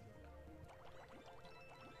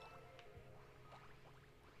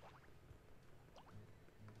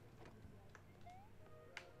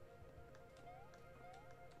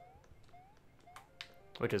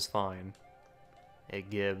 Which is fine. It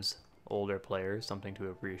gives older players something to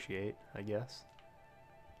appreciate, I guess.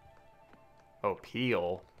 Oh,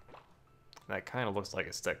 Peel. That kind of looks like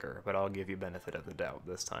a sticker, but I'll give you benefit of the doubt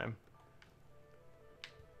this time.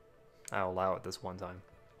 I'll allow it this one time.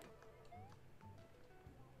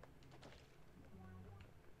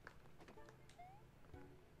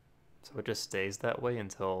 So it just stays that way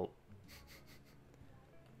until...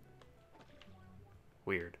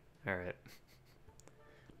 Weird. Alright.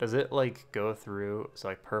 Does it, like, go through, so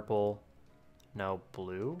like purple, now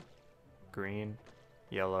blue, green,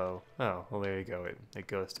 yellow, oh, well there you go, it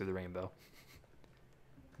goes through the rainbow.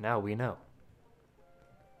 Now we know.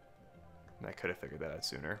 I could have figured that out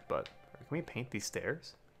sooner, but can we paint these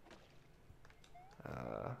stairs?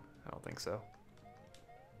 I don't think so.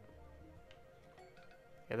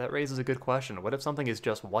 Yeah, that raises a good question. What if something is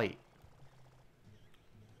just white?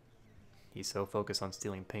 He's so focused on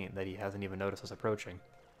stealing paint that he hasn't even noticed us approaching.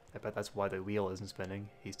 I bet that's why the wheel isn't spinning.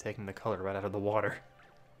 He's taking the color right out of the water.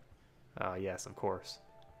 Ah, yes, of course.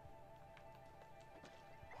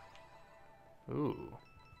 Ooh.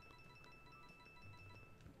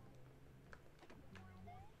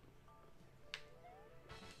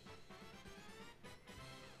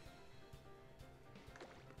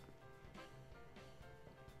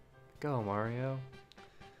 Go, Mario.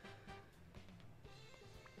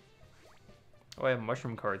 Oh, I have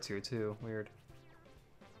mushroom cards here too. Weird.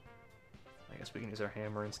 I guess we can use our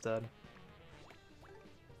hammer instead.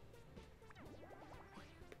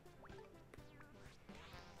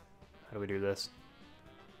 How do we do this?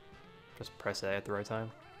 Just press A at the right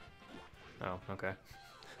time? Oh, okay.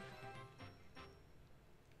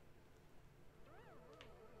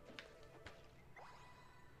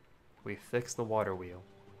 We fixed the water wheel.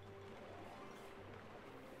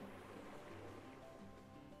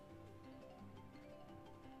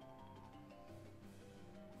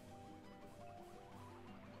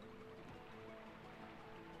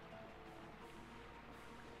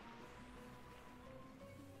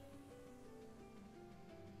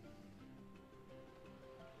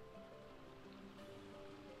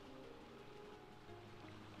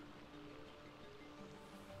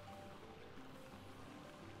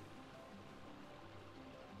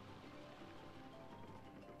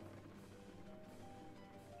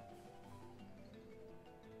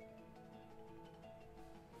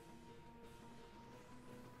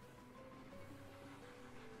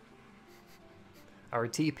 Our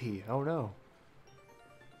TP, oh no.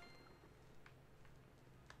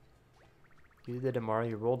 You did it,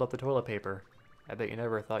 Mario. You rolled up the toilet paper. I bet you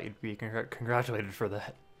never thought you'd be congratulated for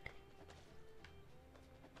that.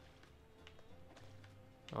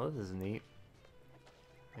 Oh, this is neat.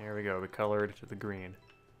 There we go, we colored to the green.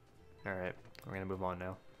 Alright, we're gonna move on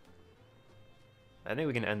now. I think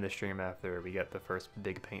we can end the stream after we get the first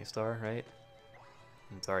big paint star, right?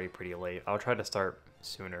 It's already pretty late. I'll try to start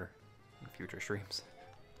sooner in future streams.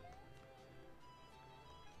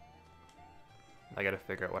 I gotta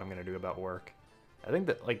figure out what I'm gonna do about work. I think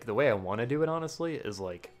that, like, the way I want to do it, honestly, is,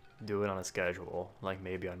 like, do it on a schedule. Like,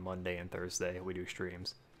 maybe on Monday and Thursday we do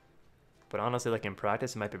streams. But honestly, like, in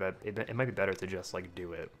practice, it might be better to just, like,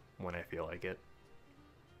 do it when I feel like it.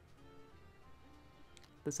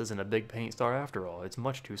 This isn't a big paint star after all. It's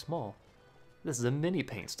much too small. This is a mini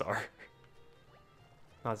paint star.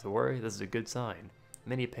 Not to worry, this is a good sign.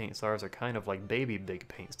 Mini paint stars are kind of like baby big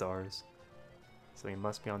paint stars. So we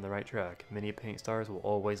must be on the right track. Mini paint stars will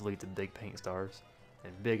always lead to big paint stars.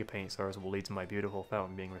 And big paint stars will lead to my beautiful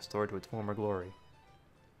fountain being restored to its former glory.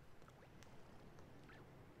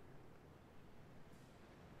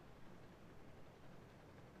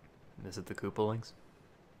 Is it the Koopalings?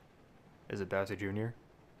 Is it Bowser Jr.?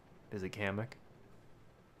 Is it Kamek?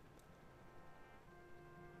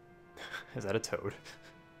 Is that a toad?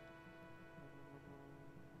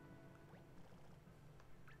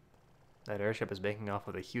 That airship is making off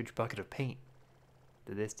with a huge bucket of paint.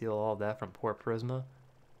 Did they steal all of that from poor Prisma?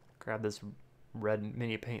 Grab this red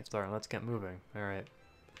mini paint star and let's get moving. Alright.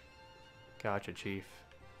 Gotcha, Chief.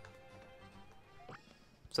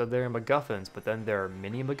 So there are MacGuffins, but then there are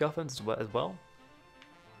mini MacGuffins as well?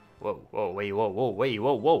 Whoa, whoa, wait, whoa, whoa, wait,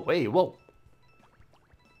 whoa, whoa, wait, whoa!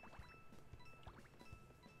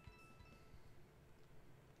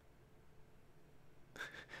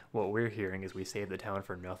 What we're hearing is we saved the town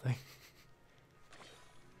for nothing.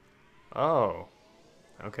 Oh.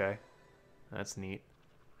 Okay. That's neat.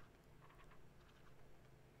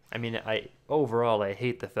 I mean, overall, I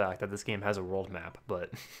hate the fact that this game has a world map,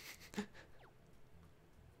 but...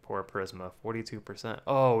 Poor Prisma, 42%.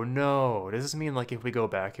 Oh no! Does this mean, like, if we go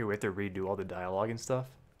back here, we have to redo all the dialogue and stuff?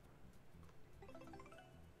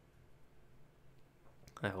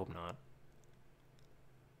 I hope not.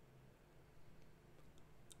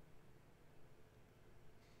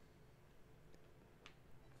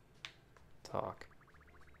 Talk.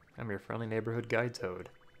 I'm your friendly neighborhood guide toad.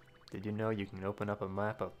 Did you know you can open up a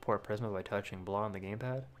map of Port Prisma by touching blah on the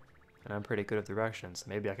gamepad? And I'm pretty good at directions, so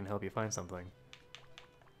maybe I can help you find something.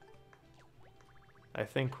 I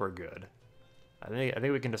think we're good. I think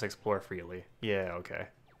we can just explore freely. Yeah, okay.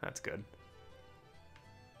 That's good.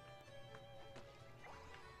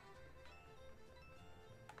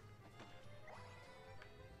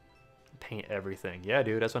 Paint everything. Yeah,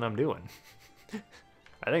 dude, that's what I'm doing.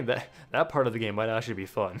 I think that part of the game might actually be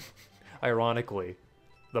fun. Ironically,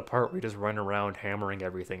 the part where you just run around hammering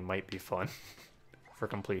everything might be fun. For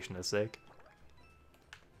completionist's sake.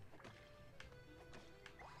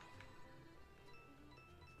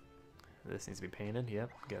 This needs to be painted.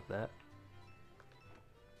 Yep, get that.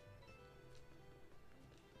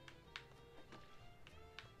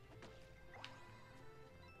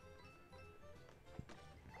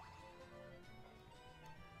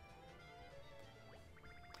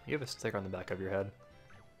 You have a sticker on the back of your head.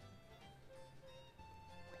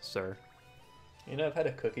 Sir. You know, I've had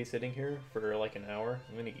a cookie sitting here for like an hour.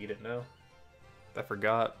 I'm gonna eat it now. I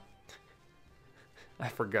forgot. I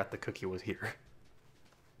forgot the cookie was here.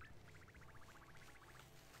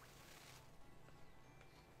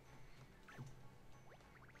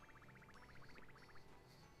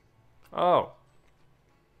 Oh.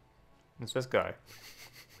 It's this guy.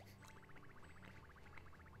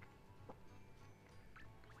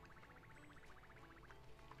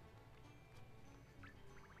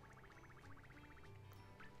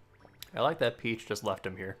 I like that Peach just left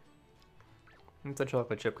him here. It's a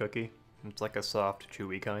chocolate chip cookie. It's like a soft,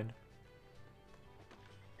 chewy kind.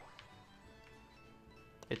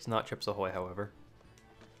 It's not Chips Ahoy, however.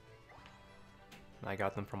 I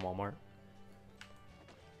got them from Walmart.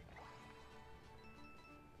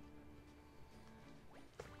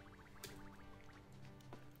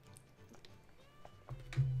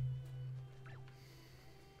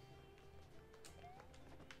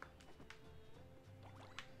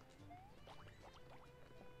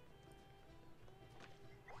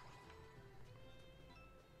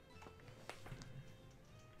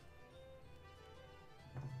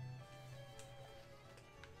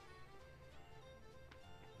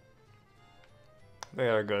 They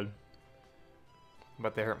are good.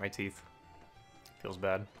 But they hurt my teeth. Feels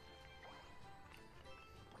bad.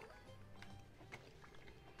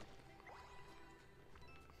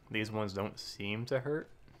 These ones don't seem to hurt.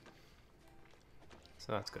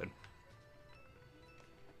 So that's good.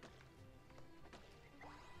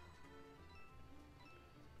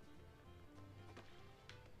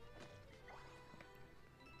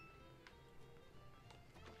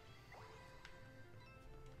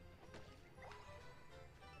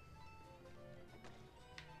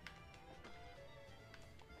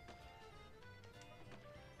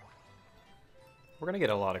 We're gonna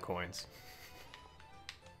get a lot of coins.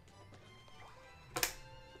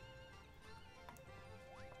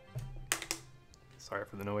 Sorry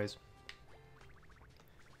for the noise.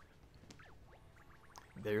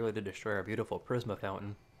 They really did destroy our beautiful Prisma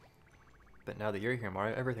fountain. But now that you're here,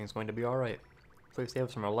 Mario, everything's going to be alright. Please save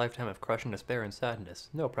us from a lifetime of crushing despair and sadness.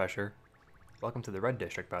 No pressure. Welcome to the Red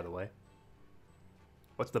District, by the way.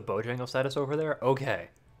 What's the Bojangle status over there? Okay.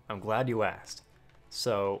 I'm glad you asked.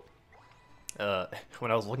 So,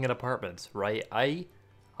 when I was looking at apartments, right, I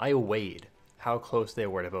weighed how close they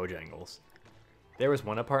were to Bojangles. There was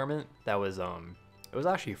one apartment that was, it was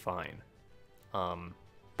actually fine.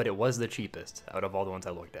 But it was the cheapest out of all the ones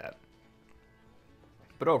I looked at.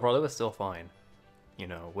 But overall, it was still fine. You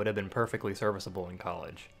know, would have been perfectly serviceable in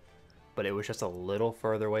college. But it was just a little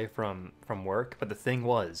further away from work. But the thing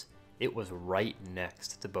was, it was right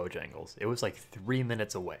next to Bojangles. It was like 3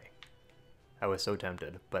 minutes away. I was so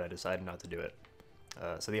tempted, but I decided not to do it.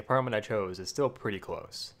 So the apartment I chose is still pretty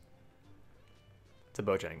close to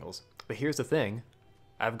Bojangles. But here's the thing.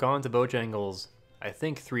 I've gone to Bojangles, I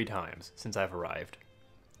think 3 times since I've arrived.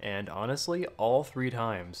 And honestly, all 3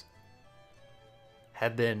 times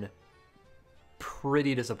have been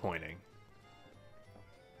pretty disappointing.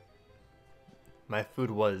 My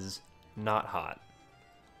food was not hot.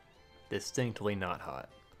 Distinctly not hot.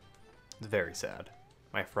 It's very sad.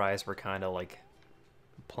 My fries were kind of like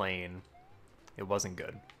plain. It wasn't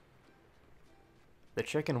good. The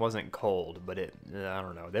chicken wasn't cold, but I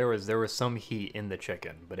don't know. There was some heat in the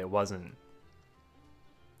chicken, but it wasn't,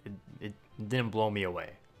 it didn't blow me away.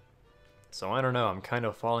 So I don't know, I'm kind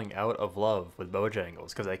of falling out of love with Bojangles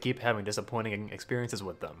because I keep having disappointing experiences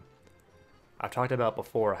with them. I've talked about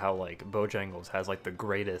before how like Bojangles has like the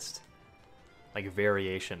greatest like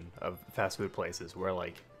variation of fast food places where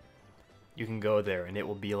like you can go there and it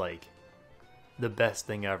will be like the best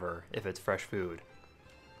thing ever if it's fresh food.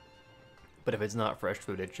 But if it's not fresh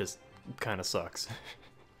food, it just kind of sucks.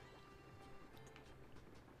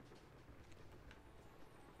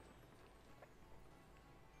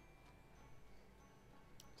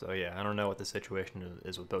 So yeah, I don't know what the situation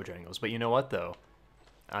is with Bojangles. But you know what though?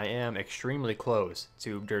 I am extremely close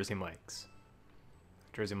to Jersey Mike's.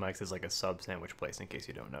 Jersey Mike's is like a sub sandwich place in case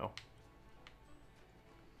you don't know.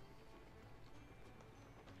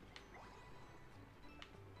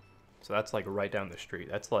 So that's like right down the street.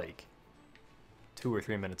 That's like 2 or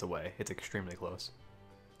 3 minutes away. It's extremely close.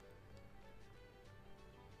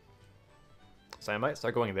 So I might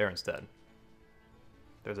start going there instead.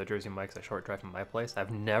 There's a Jersey Mike's a short drive from my place.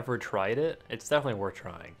 I've never tried it. It's definitely worth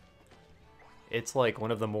trying. It's like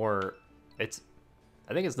one of the more, I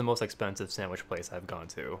think it's the most expensive sandwich place I've gone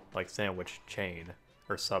to. Like sandwich chain,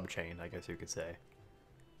 or sub chain, I guess you could say.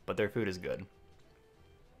 But their food is good.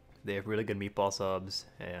 They have really good meatball subs,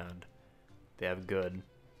 and they have good,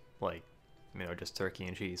 like, you know, just turkey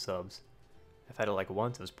and cheese subs. I've had it like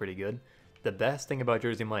once, it was pretty good. The best thing about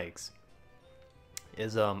Jersey Mike's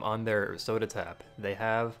is on their soda tap, they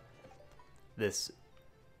have this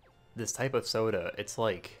type of soda. It's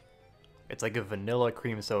like a vanilla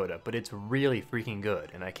cream soda, but it's really freaking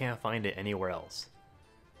good, and I can't find it anywhere else.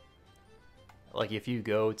 Like if you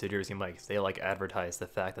go to Jersey Mike's, they like advertise the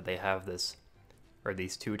fact that they have this, or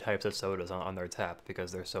these 2 types of sodas on their tap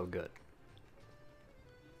because they're so good.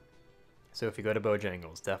 So if you go to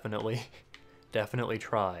Bojangles, definitely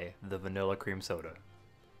try the vanilla cream soda.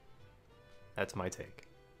 That's my take.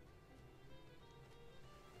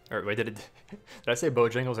 Or wait, did I say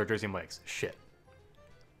Bojangles or Jersey Mike's? Shit.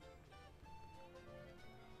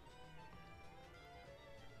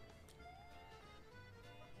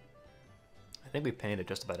 I think we painted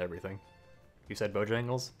just about everything. You said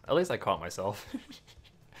Bojangles? At least I caught myself.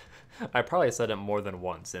 I probably said it more than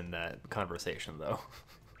once in that conversation, though.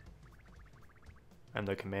 I'm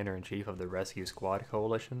the Commander-in-Chief of the Rescue Squad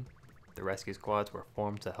Coalition. The rescue squads were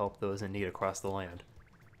formed to help those in need across the land.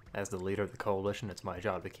 As the leader of the coalition, it's my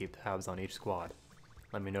job to keep tabs on each squad.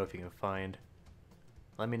 Let me know if you can find...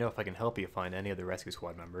 Let me know if I can help you find any of the rescue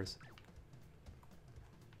squad members.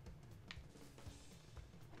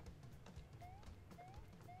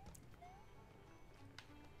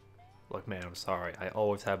 Look, man, I'm sorry. I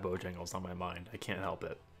always have Bojangles on my mind. I can't help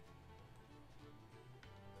it.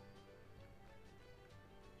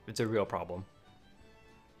 It's a real problem.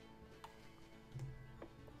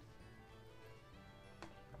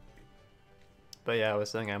 But yeah, I was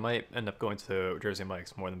saying I might end up going to Jersey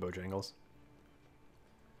Mike's more than Bojangles.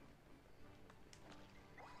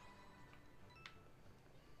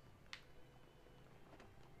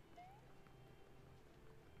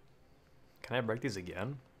 Can I break these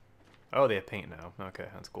again? Oh, they have paint now. Okay,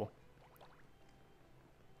 that's cool.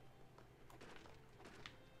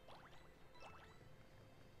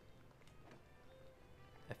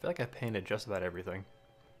 I feel like I painted just about everything.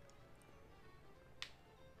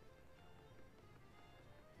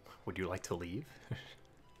 Would you like to leave?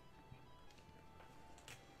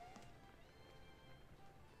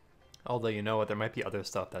 Although, you know what, there might be other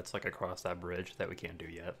stuff that's like across that bridge that we can't do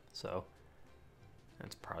yet, so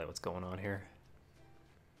that's probably what's going on here.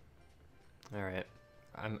 Alright,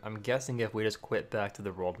 I'm guessing if we just quit back to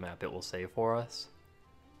the world map, it will save for us.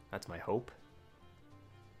 That's my hope.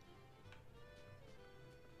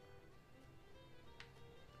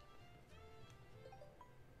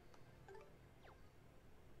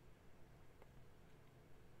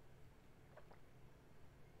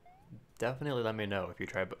 Definitely let me know if you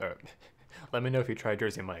try. Let me know if you try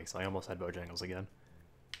Jersey Mike's. I almost had Bojangles again.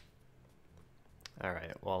 All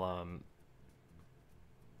right. Well,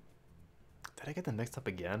 did I get them mixed up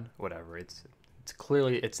again? Whatever. It's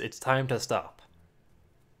clearly it's time to stop.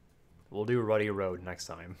 We'll do Ruddy Road next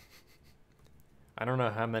time. I don't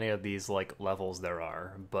know how many of these like levels there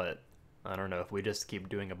are, but I don't know if we just keep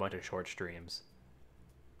doing a bunch of short streams.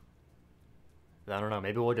 I don't know,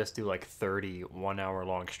 maybe we'll just do like 30 1-hour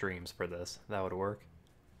long streams for this. That would work.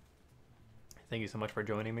 Thank you so much for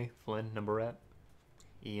joining me, Flynn, Numberrat,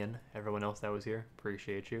 Ian, everyone else that was here.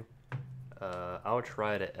 Appreciate you. I'll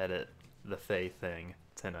try to edit the Faye thing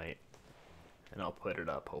tonight, and I'll put it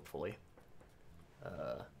up, hopefully.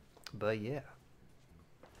 But yeah.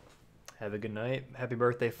 Have a good night. Happy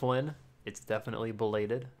birthday, Flynn. It's definitely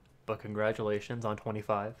belated, but congratulations on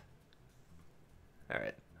 25.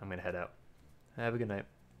 Alright, I'm gonna head out. Have a good night.